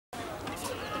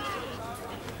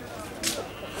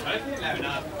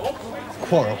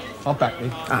Quarrel, I'll back thee.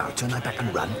 Oh, turn thy back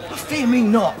and run. Fear me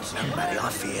not. No, Matty, I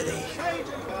fear thee.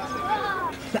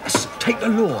 Let us take the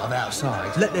law of our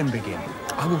side. Let them begin.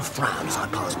 I will frown as I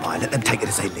pass by. Let them take it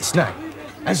as they list. Nay,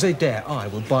 as they dare, I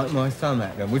will bite my thumb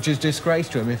at them, which is disgrace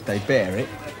to them if they bear it.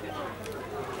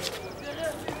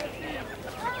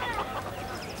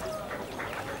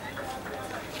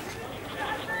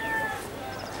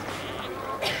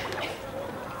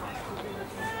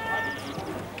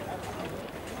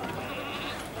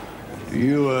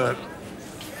 You,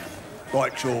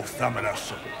 bite your thumb at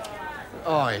us.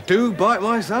 I do bite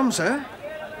my thumb, sir.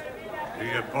 Do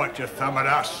you bite your thumb at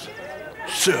us,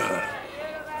 sir?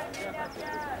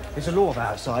 It's a law of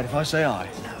our side if I say aye.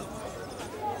 No.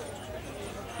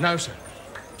 No, sir.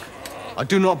 I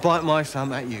do not bite my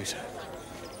thumb at you, sir.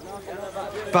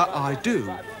 But I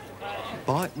do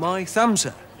bite my thumb,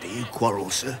 sir. Do you quarrel,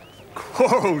 sir?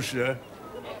 Quarrel, sir?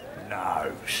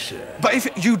 No, sir. But if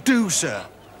you do, sir,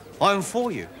 I am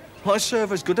for you. I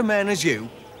serve as good a man as you.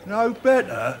 No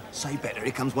better? Say better,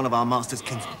 here comes one of our master's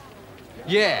kinsmen.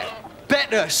 Yeah,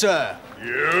 better, sir.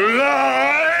 You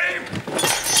lie!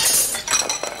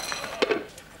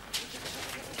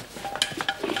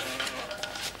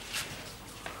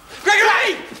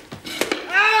 Gregory!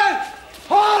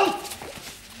 Halt!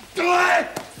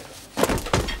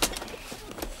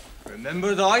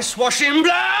 Remember thy swashing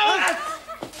blood!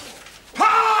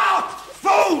 Ha!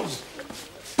 Fools!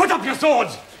 Put up your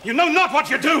swords! You know not what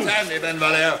you do! Stand me,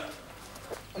 Benvolio.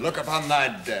 Look upon thy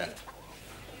death.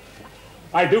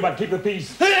 I do but keep the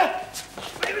peace. Put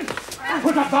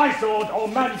up thy sword, or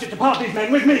manage to part these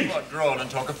men with me. What drawl and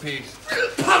talk of peace?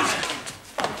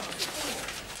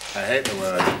 I hate the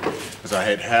word, as I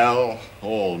hate hell,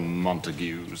 all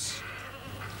Montagues,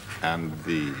 and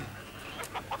thee.